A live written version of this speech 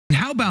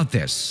How about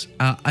this?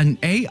 An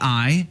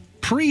AI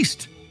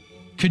priest.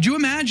 Could you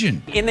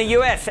imagine? In the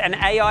US, an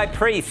AI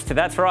priest,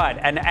 that's right,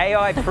 an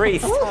AI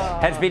priest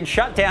has been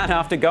shut down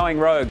after going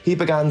rogue. He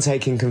began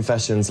taking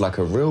confessions like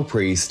a real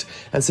priest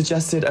and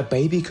suggested a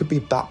baby could be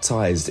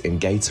baptized in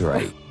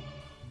Gatorade.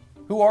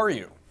 Who are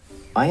you?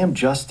 I am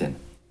Justin.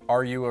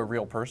 Are you a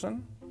real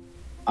person?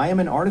 I am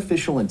an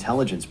artificial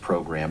intelligence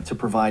program to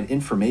provide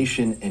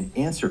information and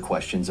answer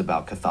questions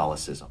about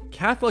Catholicism.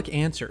 Catholic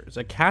Answers,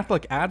 a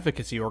Catholic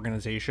advocacy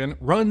organization,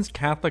 runs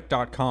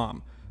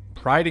Catholic.com,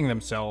 priding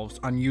themselves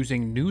on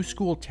using new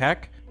school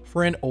tech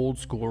for an old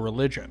school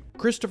religion.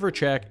 Christopher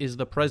Check is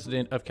the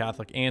president of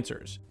Catholic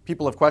Answers.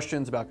 People have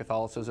questions about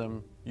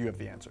Catholicism, you have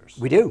the answers.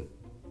 We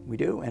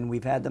do, and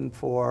we've had them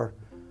for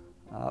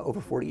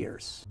over 40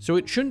 years. So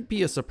it shouldn't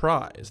be a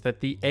surprise that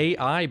the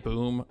AI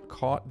boom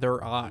caught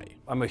their eye.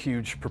 I'm a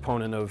huge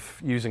proponent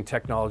of using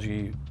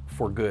technology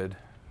for good,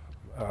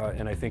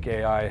 and I think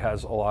AI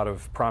has a lot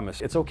of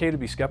promise. It's okay to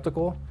be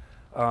skeptical.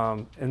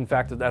 In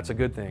fact, that's a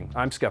good thing.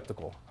 I'm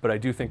skeptical, but I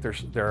do think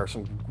there are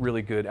some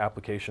really good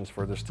applications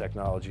for this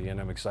technology,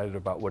 and I'm excited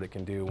about what it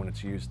can do when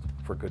it's used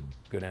for good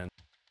ends.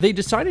 They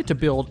decided to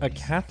build a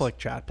Catholic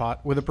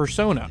chatbot with a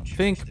persona,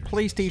 think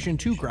PlayStation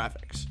 2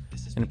 graphics,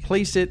 and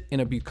place it in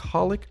a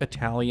bucolic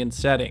Italian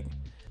setting.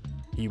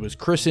 He was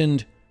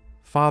christened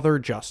Father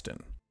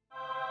Justin.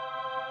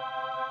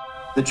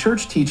 The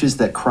Church teaches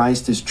that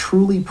Christ is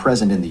truly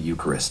present in the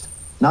Eucharist,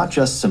 not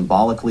just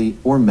symbolically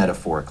or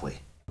metaphorically.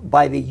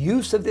 By the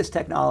use of this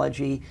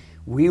technology,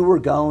 we were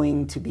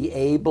going to be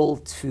able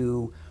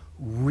to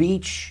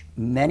reach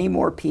many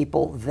more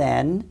people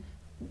than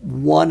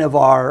one of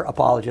our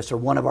apologists or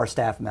one of our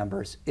staff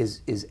members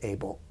is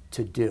able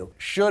to do.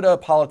 Should a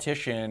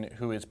politician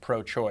who is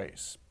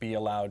pro-choice be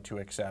allowed to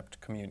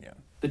accept communion?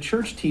 The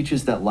Church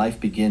teaches that life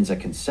begins at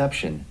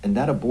conception and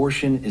that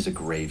abortion is a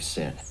grave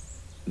sin.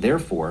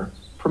 Therefore,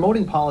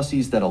 promoting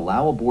policies that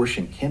allow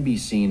abortion can be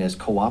seen as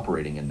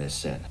cooperating in this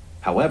sin.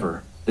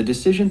 However, the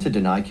decision to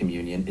deny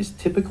communion is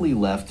typically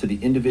left to the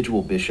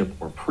individual bishop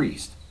or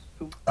priest.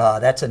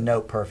 That's a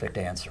note-perfect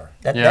answer.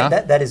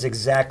 That is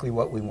exactly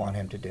what we want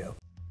him to do.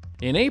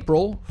 In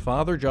April,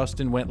 Father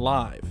Justin went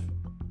live.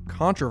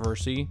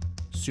 Controversy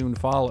soon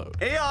followed.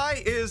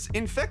 AI is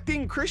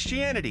infecting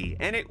Christianity,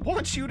 and it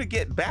wants you to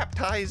get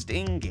baptized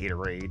in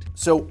Gatorade.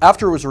 So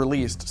after it was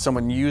released,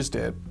 someone used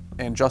it,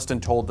 and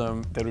Justin told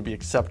them that it would be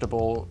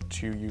acceptable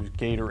to use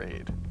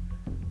Gatorade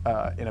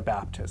in a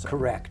baptism.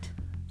 Correct.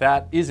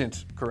 That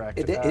isn't correct.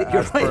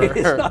 You're right, it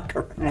is not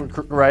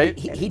correct. Right?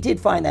 He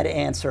did find that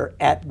answer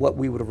at what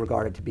we would have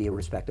regarded to be a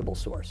respectable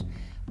source.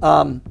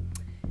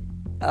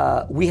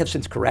 We have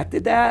since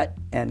corrected that,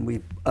 and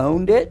we've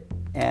owned it,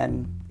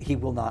 and he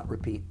will not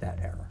repeat that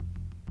error.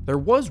 There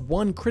was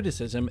one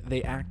criticism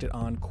they acted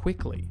on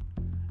quickly,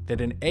 that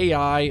an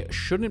AI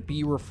shouldn't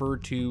be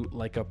referred to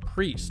like a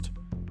priest.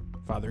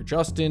 Father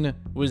Justin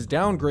was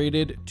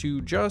downgraded to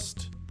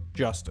just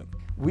Justin.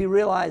 We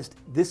realized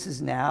this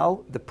is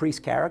now, the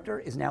priest character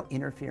is now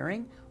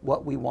interfering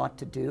what we want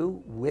to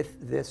do with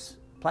this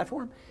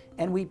platform,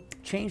 and we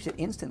changed it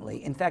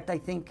instantly. In fact, I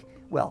think,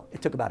 well,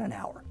 it took about an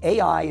hour.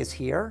 AI is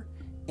here,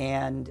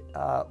 and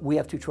we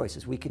have two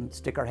choices. We can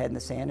stick our head in the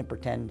sand and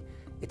pretend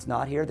it's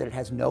not here, that it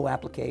has no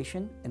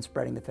application in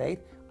spreading the faith.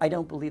 I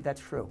don't believe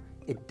that's true.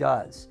 It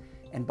does.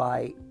 And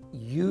by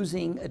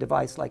using a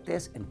device like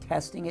this and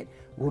testing it,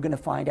 we're going to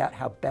find out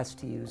how best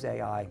to use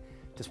AI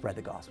to spread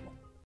the gospel.